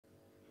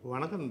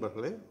வணக்கம்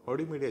நண்பர்களே,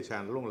 ஆடி media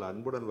channel உங்களை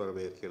அன்புடன்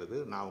வரவேற்கிறது.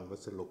 நான் உங்கள்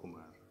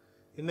செல்வகுமார்.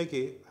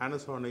 இன்றைக்கி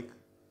Panasonic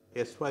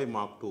S5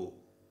 Mark II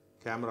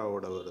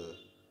கேமராவோட ஒரு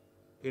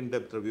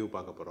இன்டெப்த் ரிவ்யூ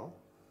பார்க்க போகிறோம்.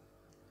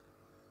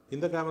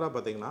 இந்த கேமரா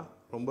பார்த்திங்கன்னா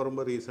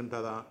ரொம்ப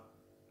ரீசெண்டாக தான்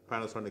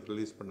Panasonic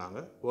ரிலீஸ்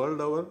பண்ணாங்க.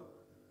 வேர்ல்டு ஓவர்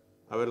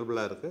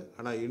அவைலபிளாக இருக்குது.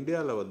 ஆனால்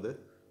இந்தியாவில்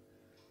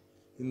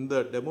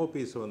இந்த டெமோ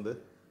பீஸ்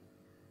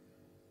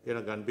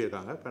எனக்கு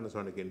அனுப்பியிருக்காங்க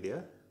Panasonic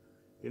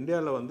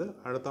இந்தியாவில்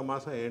அடுத்த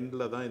மாதம்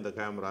எண்டில் தான் இந்த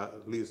கேமரா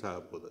ரிலீஸ் ஆக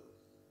போகுது.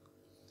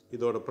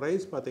 இதோட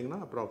ப்ரைஸ் பார்த்திங்கன்னா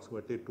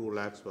அப்ராக்சிமேட்லி 2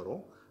 lakhs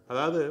வரும்.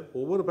 அதாவது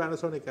ஒவ்வொரு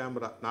Panasonic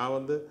கேமரா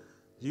நான்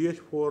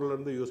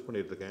GH4லேருந்து யூஸ்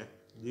பண்ணிகிட்ருக்கேன்.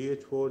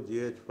 GH4,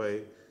 GH5,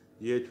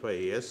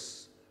 GH5S,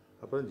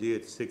 அப்புறம்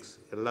GH6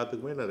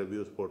 எல்லாத்துக்குமே நான்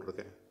ரிவ்யூஸ்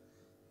போட்டிருக்கேன்.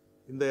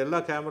 இந்த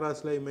எல்லா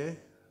கேமராஸ்லேயுமே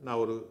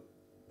நான் ஒரு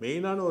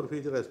மெயினான ஒரு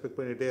ஃபீச்சரை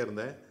எக்ஸ்பெக்ட் பண்ணிகிட்டே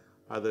இருந்தேன்.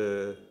 அது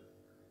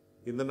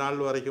இந்த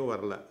நாள் வரைக்கும்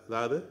வரல.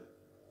 அதாவது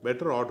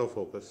பெட்டர் ஆட்டோ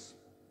ஃபோக்கஸ்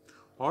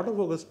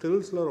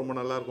ஸ்டில்ஸில் ரொம்ப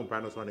நல்லாயிருக்கும்.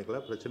 Panasonicல்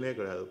பிரச்சனையே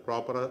கிடையாது.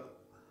 ப்ராப்பராக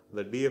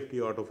இந்த டிஎஃப்டி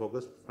ஆட்டோ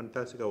ஃபோக்கஸ்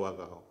ஃபண்டாஸ்டிக்காக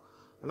ஒர்க் ஆகும்.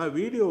 ஆனால்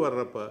வீடியோ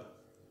வர்றப்ப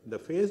இந்த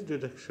ஃபேஸ்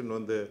டிடெக்ஷன்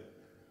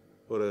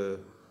ஒரு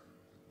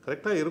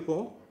கரெக்டாக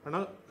இருக்கும்,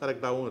 ஆனால்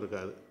கரெக்டாகவும்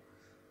இருக்காது.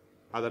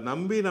 அதை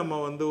நம்பி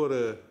நம்ம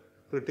ஒரு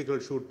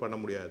கிரிட்டிக்கல் ஷூட் பண்ண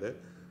முடியாது.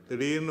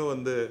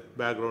 திடீர்னு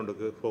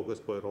பேக்ரவுண்டுக்கு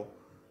ஃபோக்கஸ் போயிடும்.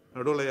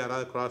 நடுவில்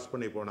யாராவது க்ராஸ்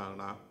பண்ணி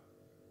போனாங்கன்னா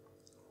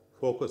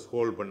ஃபோக்கஸ்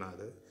ஹோல்ட்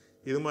பண்ணாது.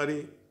 இது மாதிரி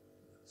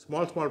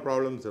ஸ்மால்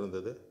ப்ராப்ளம்ஸ்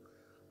இருந்தது.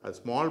 அது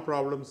ஸ்மால்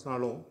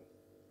ப்ராப்ளம்ஸ்னாலும்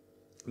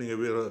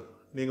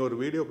நீங்கள் ஒரு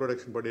வீடியோ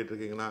ப்ரொடக்ஷன்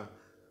பண்ணிகிட்ருக்கீங்கன்னா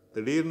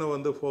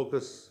திடீர்னு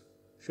ஃபோக்கஸ்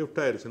ஷிஃப்ட்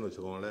ஆகிடுச்சுன்னு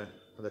வச்சுக்கோங்களேன்,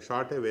 அந்த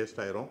ஷார்ட்டே வேஸ்ட்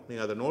ஆகிரும்.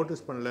 நீங்கள் அதை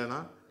நோட்டீஸ் பண்ணலைன்னா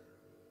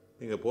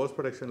நீங்கள் போஸ்ட்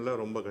ப்ரொடக்ஷனில்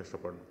ரொம்ப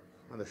கஷ்டப்படணும்.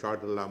 அந்த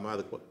ஷார்ட் இல்லாமல்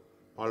அதுக்கு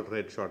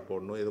ஆல்டர்னேட் ஷார்ட்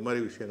போடணும். இது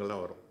மாதிரி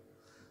விஷயங்கள்லாம் வரும்.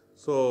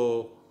 ஸோ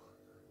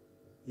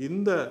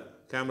இந்த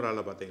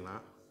கேமராவில் பார்த்தீங்கன்னா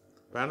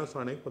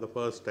Panasonic for the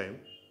first time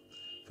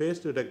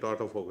phase detect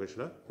auto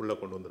ஃபோக்கஸில் உள்ளே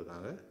கொண்டு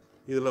வந்திருக்காங்க.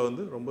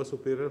 இதில் ரொம்ப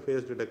superior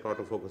face detect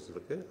auto focus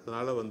இருக்குது.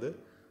 அதனால்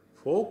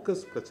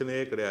ஃபோக்கஸ்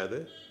பிரச்சனையே கிடையாது.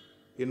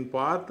 இன்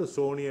பார்ட்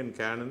சோனி அண்ட்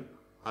கேனன்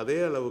அதே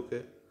அளவுக்கு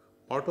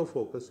ஆட்டோ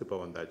ஃபோக்கஸ் இப்போ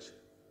வந்தாச்சு.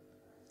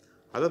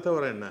 அதை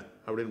தவிர என்ன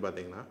அப்படின்னு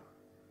பார்த்தீங்கன்னா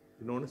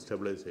இன்னொன்று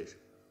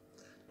ஸ்டெபிலைசேஷன்.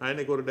 நான்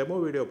இன்றைக்கி ஒரு டெமோ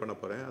வீடியோ பண்ண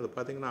போகிறேன். அது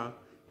பார்த்திங்கன்னா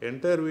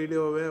என்டையர்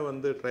வீடியோவே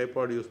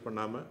ட்ரைபாட் யூஸ்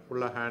பண்ணாமல்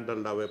ஃபுல்லாக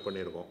ஹேண்டல்டாகவே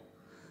பண்ணியிருக்கோம்.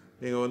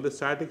 நீங்கள்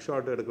ஸ்டாட்டிக்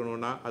ஷாட்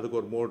எடுக்கணுன்னா அதுக்கு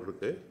ஒரு மோட்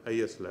இருக்குது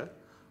ஐஎஸில்.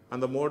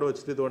 அந்த மோடு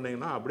வச்சுட்டு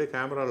தோண்டிங்கன்னா அப்படியே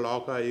கேமரா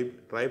லாக் ஆகி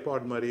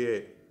ட்ரைபாட் மாதிரியே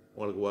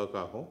உங்களுக்கு ஒர்க்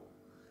ஆகும்.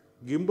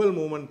 கிம்பிள்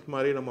மூமெண்ட்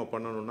மாதிரி நம்ம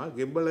பண்ணணுன்னா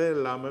கிம்பிளே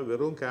இல்லாமல்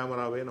வெறும்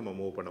கேமராவே நம்ம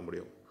மூவ் பண்ண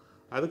முடியும்.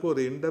 அதுக்கு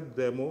ஒரு இன்டெப்த்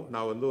டெமோ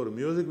நான் ஒரு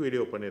மியூசிக்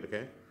வீடியோ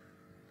பண்ணியிருக்கேன்.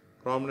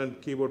 Prominent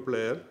keyboard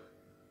player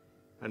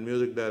and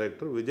music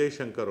director Vijay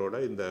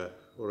சங்கரோட இந்த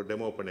ஒரு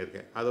டெமோ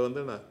பண்ணியிருக்கேன்.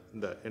 அதை நான்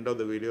இந்த எண்ட் ஆஃப்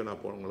த வீடியோ நான்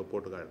உங்களுக்கு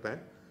போட்டு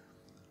காட்டுறேன்.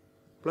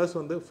 ப்ளஸ்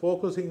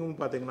ஃபோக்கஸிங்கும்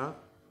பார்த்திங்கன்னா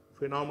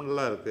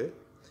ஃபினாமினலாக இருக்குது.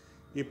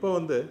 இப்போ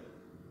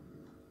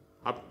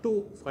அப் டு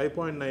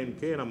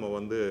 5.9K நம்ம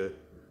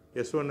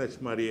S1H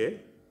மாதிரியே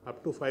அப்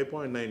டு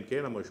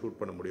 5.9K நம்ம ஷூட்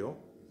பண்ண முடியும்.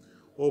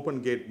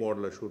 ஓப்பன் கேட்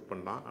மோடில் ஷூட்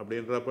பண்ணலாம்.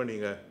 அப்படின்றப்ப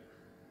நீங்கள்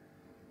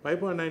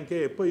 5.9K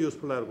எப்போ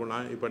யூஸ்ஃபுல்லாக இருக்கும்னா,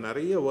 இப்போ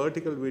நிறைய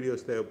வெர்டிக்கல்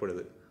வீடியோஸ்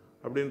தேவைப்படுது.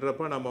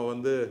 அப்படின்றப்ப நம்ம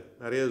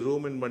நிறைய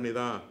ஜூம் இன் பண்ணி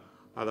தான்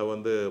அதை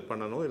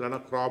பண்ணணும்.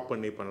 இல்லைனா க்ராப்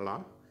பண்ணி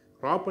பண்ணலாம்.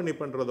 க்ராப் பண்ணி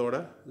பண்ணுறதோட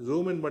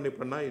ஜூம் இன் பண்ணி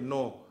பண்ணால்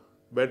இன்னும்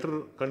பெட்டர்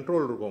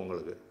கண்ட்ரோல் இருக்கும்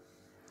உங்களுக்கு.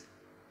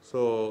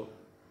 ஸோ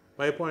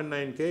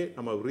 5.9K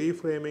நம்ம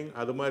ரீஃப்ரேமிங்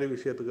அது மாதிரி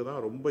விஷயத்துக்கு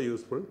தான் ரொம்ப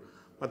யூஸ்ஃபுல்.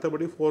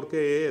 மற்றபடி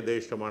 4Kயே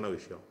எதேஷ்டமான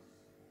விஷயம்.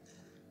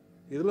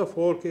 இதில்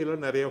 4Kயில்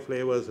நிறைய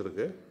ஃப்ளேவர்ஸ்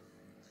இருக்குது.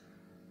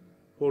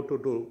 4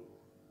 to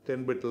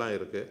 10 பிட்லாம்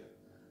இருக்குது.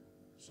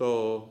 ஸோ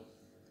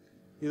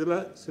இதில்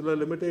சில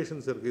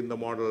லிமிட்டேஷன்ஸ் இருக்குது இந்த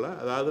மாடலில்.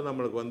 அதாவது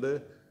நம்மளுக்கு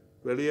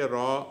வெளியே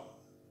ரா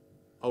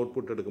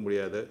அவுட்புட் எடுக்க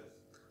முடியாது.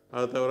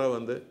 அது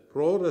தவிர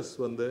ப்ரோரஸ்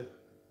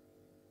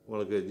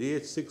உங்களுக்கு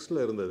GH6ல்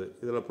இருந்தது.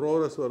 இதில்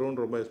ப்ரோரஸ்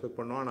வரும்னு ரொம்ப எக்ஸ்பெக்ட்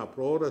பண்ணோம். ஆனால்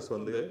ProRes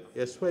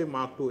S5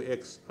 Mark II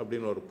X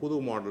அப்படின்னு ஒரு புது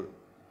மாடல்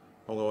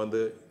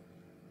அவங்க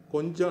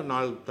கொஞ்சம்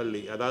நாள்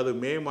தள்ளி, அதாவது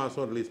மே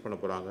மாதம் ரிலீஸ் பண்ண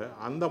போகிறாங்க.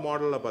 அந்த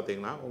மாடலில்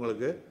பார்த்திங்கன்னா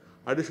உங்களுக்கு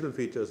அடிஷ்னல்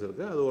ஃபீச்சர்ஸ்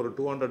இருக்குது. அது ஒரு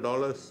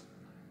 $200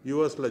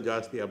 யூஎஸில்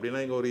ஜாஸ்தி.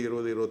 அப்படின்னா இங்கே ஒரு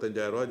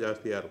 20-25,000 ரூபா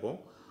ஜாஸ்தியாக இருக்கும்.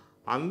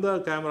 அந்த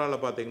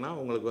கேமராவில் பார்த்திங்கன்னா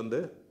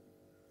உங்களுக்கு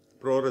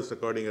ப்ரோரஸ்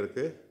ரெக்கார்டிங்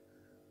இருக்குது.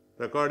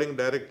 ரெக்கார்டிங்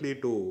டைரெக்ட்லி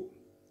டு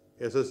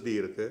SSD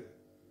இருக்குது.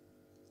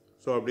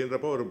 ஸோ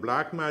அப்படின்றப்ப ஒரு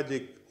பிளாக்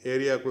மேஜிக்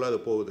ஏரியாக்குள்ளே அது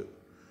போகுது.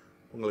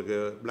 உங்களுக்கு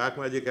பிளாக்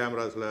மேஜிக்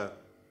கேமராஸில்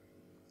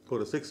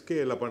ஒரு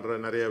 6Kயில் பண்ணுற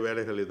நிறைய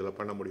வேலைகள் இதில்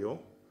பண்ண முடியும்.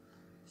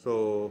 ஸோ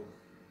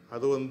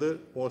அது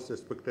மோஸ்ட்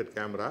எக்ஸ்பெக்டட்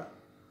கேமரா.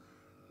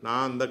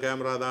 நான் அந்த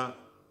கேமரா தான்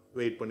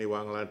வெயிட் பண்ணி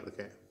வாங்கலான்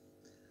இருக்கேன்.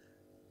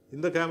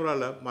 இந்த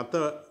கேமராவில்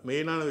மற்ற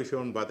மெயினான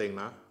விஷயம்னு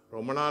பார்த்திங்கன்னா,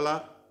 ரொம்ப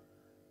நாளாக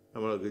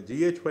நம்மளுக்கு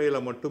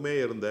GH5ல் மட்டுமே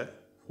இருந்த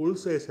ஃபுல்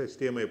சைஸ்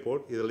HDMI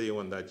போர்ட் இதுலேயும்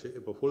வந்தாச்சு.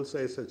 இப்போ ஃபுல்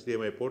சைஸ்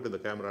HDMI போர்ட் இந்த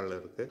கேமராவில்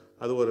இருக்குது.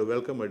 அது ஒரு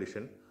வெல்கம்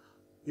எடிஷன்.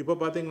 இப்போ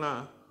பார்த்திங்கன்னா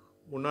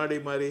முன்னாடி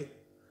மாதிரி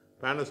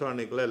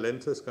Panasonicல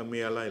லென்சஸ்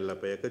கம்மியாலாம் இல்லை.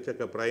 இப்போ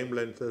எக்கச்சக்க prime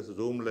lenses,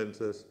 zoom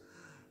lenses,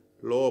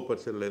 low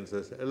aperture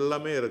lenses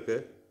எல்லாமே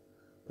இருக்குது.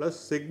 ப்ளஸ்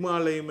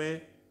சிக்மாலேயுமே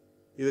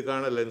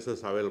இதுக்கான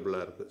லென்சஸ்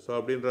அவைலபிளாக இருக்குது. ஸோ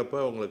அப்படின்றப்ப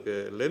உங்களுக்கு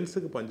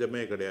லென்ஸுக்கு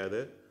பஞ்சமே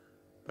கிடையாது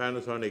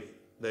Panasonic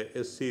இந்த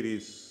எஸ்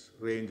சீரீஸ்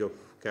ரேஞ்ச் ஆஃப்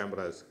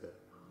கேமராஸுக்கு.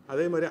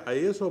 அதே மாதிரி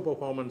ஐஎஸ்ஓ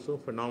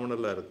பர்ஃபார்மன்ஸும்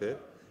ஃபினாமினலாக இருக்குது.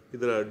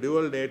 இதில்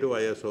டியூவல் நேட்டிவ்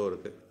ஐஎஸ்ஓ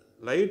இருக்குது.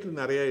 லைட்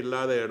நிறைய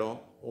இல்லாத இடம்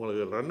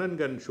உங்களுக்கு ரன் அண்ட்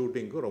கன்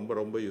ஷூட்டிங்க்கு ரொம்ப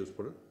ரொம்ப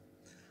யூஸ்ஃபுல்.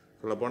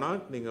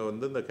 சொல்லப்போனால் நீங்கள்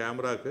வந்து இந்த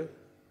கேமராவுக்கு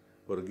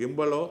ஒரு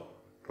கிம்பலோ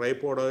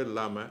ட்ரைபோடோ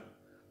இல்லாமல்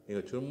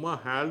நீங்கள் சும்மா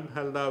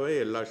ஹேல்டாகவே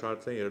எல்லா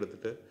ஷாட்ஸையும்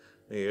எடுத்துகிட்டு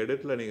நீங்கள்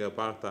எடிட்டில் நீங்கள்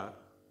பார்த்தா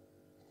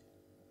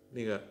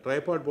நீங்கள்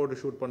ட்ரைபாட் போட்டு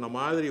ஷூட் பண்ண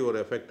மாதிரி ஒரு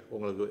எஃபெக்ட்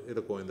உங்களுக்கு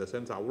இருக்கும். இந்த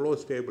சென்ஸ் அவ்வளோ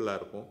ஸ்டேபிளாக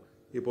இருக்கும்.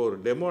 இப்போ ஒரு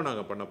டெமோ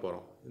நாங்கள் பண்ண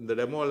போகிறோம். இந்த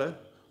டெமோவில்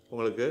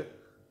உங்களுக்கு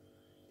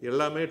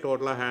எல்லாமே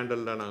டோட்டலாக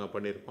ஹேண்டில்டாக நாங்கள்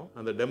பண்ணியிருக்கோம்.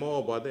 அந்த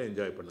டெமோவை பார்த்து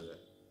என்ஜாய்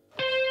பண்ணுங்கள்.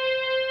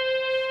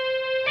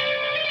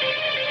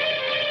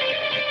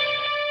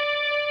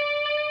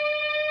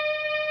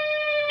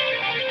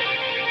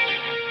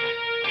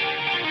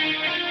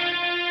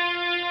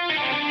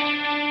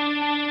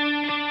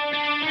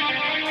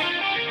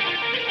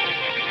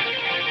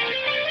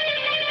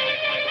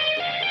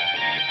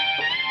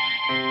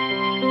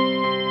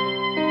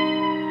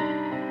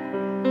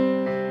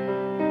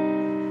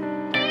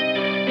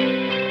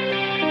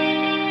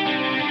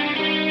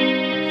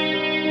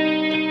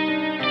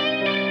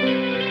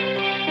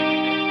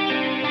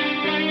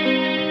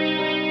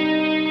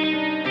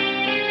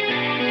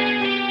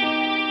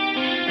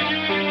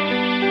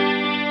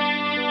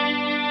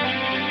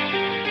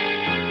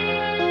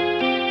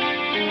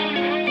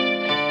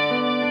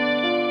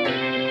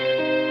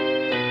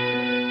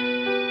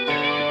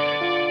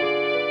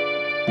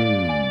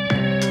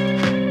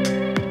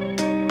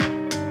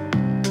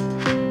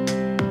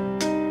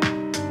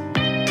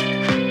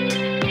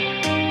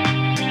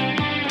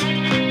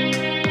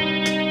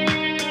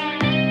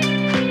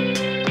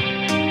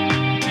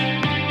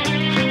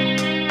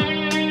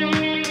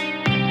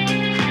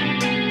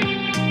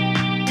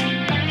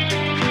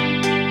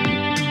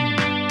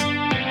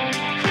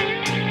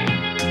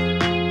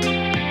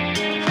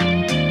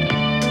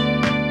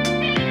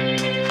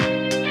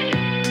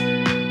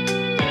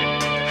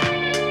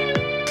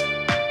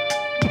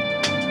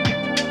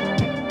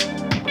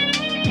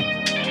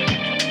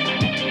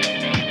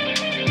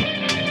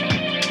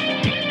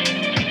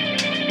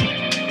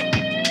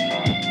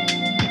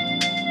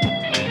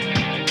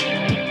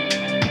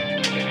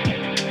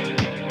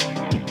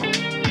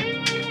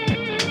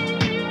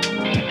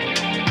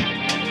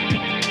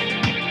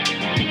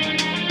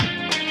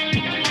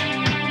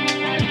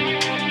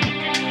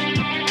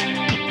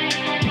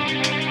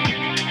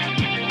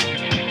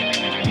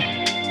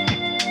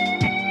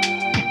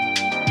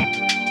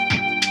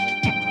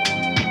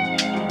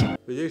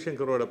 விஜய்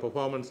சங்கரோட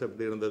பெர்ஃபார்மன்ஸ்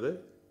எப்படி இருந்தது,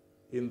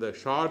 இந்த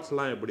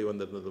ஷார்ட்ஸ்லாம் எப்படி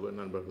வந்திருந்தது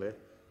நண்பர்களே.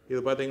 இது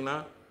பார்த்திங்கன்னா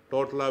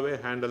டோட்டலாகவே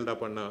ஹேண்டில்டாக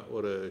பண்ண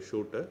ஒரு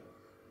ஷூட்டு.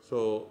 ஸோ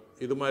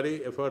இது மாதிரி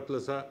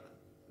எஃபர்ட்லெஸ்ஸாக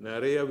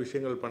நிறைய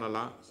விஷயங்கள்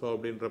பண்ணலாம். ஸோ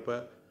அப்படின்றப்ப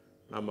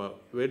நம்ம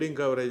வெட்டிங்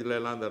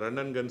கவரேஜ்லலாம் அந்த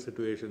ரன் அண்ட் கன்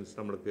சிச்சுவேஷன்ஸ்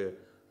நம்மளுக்கு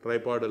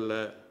ட்ரைபாட்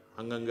இல்லை,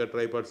 அங்கங்கே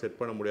ட்ரைபாட் செட்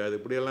பண்ண முடியாது,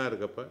 இப்படியெல்லாம்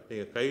இருக்கப்போ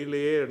நீங்கள்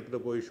கையிலையே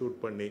எடுத்துகிட்டு போய் ஷூட்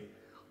பண்ணி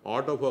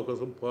ஆட்டோ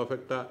ஃபோக்கஸும்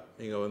பர்ஃபெக்டாக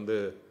நீங்கள் வந்து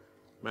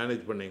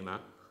மேனேஜ் பண்ணிங்கன்னா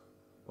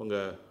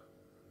உங்கள்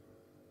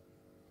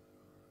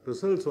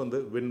ரிசல்ட்ஸ் வந்து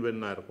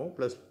வின்-வின்னாக இருக்கும்.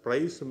 ப்ளஸ்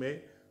ப்ரைஸுமே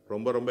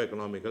ரொம்ப ரொம்ப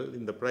எக்கனாமிக்கல்.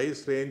 இந்த ப்ரைஸ்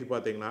ரேஞ்ச்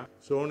பார்த்திங்கன்னா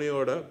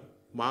சோனியோட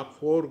மார்க்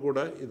IV கூட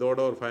இதோட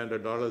ஒரு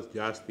 $500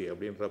 ஜாஸ்தி.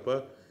 அப்படின்றப்ப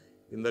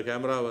இந்த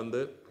கேமரா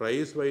வந்து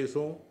ப்ரைஸ்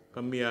வைஸும்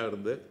கம்மியாக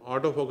இருந்து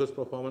ஆட்டோ ஃபோக்கஸ்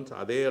பர்ஃபார்மன்ஸ்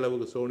அதே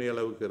அளவுக்கு சோனி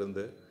அளவுக்கு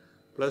இருந்து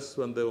ப்ளஸ்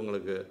வந்து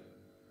உங்களுக்கு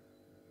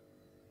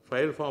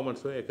ஃபைல்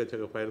ஃபார்மட்ஸும்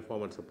எக்கச்சக்க ஃபைல்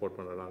ஃபார்மட் சப்போர்ட்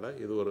பண்ணுறதுனால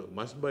இது ஒரு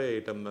மஸ்ட் பை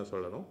ஐட்டம் தான்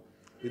சொல்லணும்.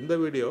 இந்த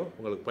வீடியோ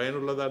உங்களுக்கு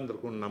பயனுள்ளதாக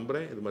இருந்திருக்கும்னு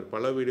நம்புகிறேன். இது மாதிரி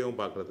பல வீடியோவும்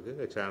பார்க்குறதுக்கு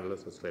எங்கள் சேனலை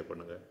சப்ஸ்கிரைப்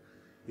பண்ணுங்கள்.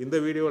 இந்த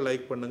வீடியோவை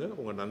லைக் பண்ணுங்கள்,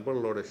 உங்கள்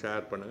நண்பர்களோட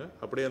ஷேர் பண்ணுங்கள்.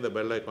 அப்படியே அந்த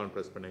பெல் ஐக்கான்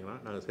ப்ரெஸ் பண்ணிங்கன்னா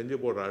நாங்கள் செஞ்சு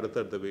போடுற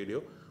அடுத்தடுத்த வீடியோ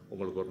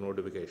உங்களுக்கு ஒரு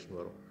நோட்டிஃபிகேஷன்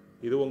வரும்.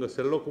 இது உங்கள்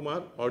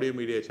செல்வகுமார் ஆடியோ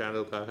மீடியா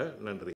சேனலுக்காக. நன்றி.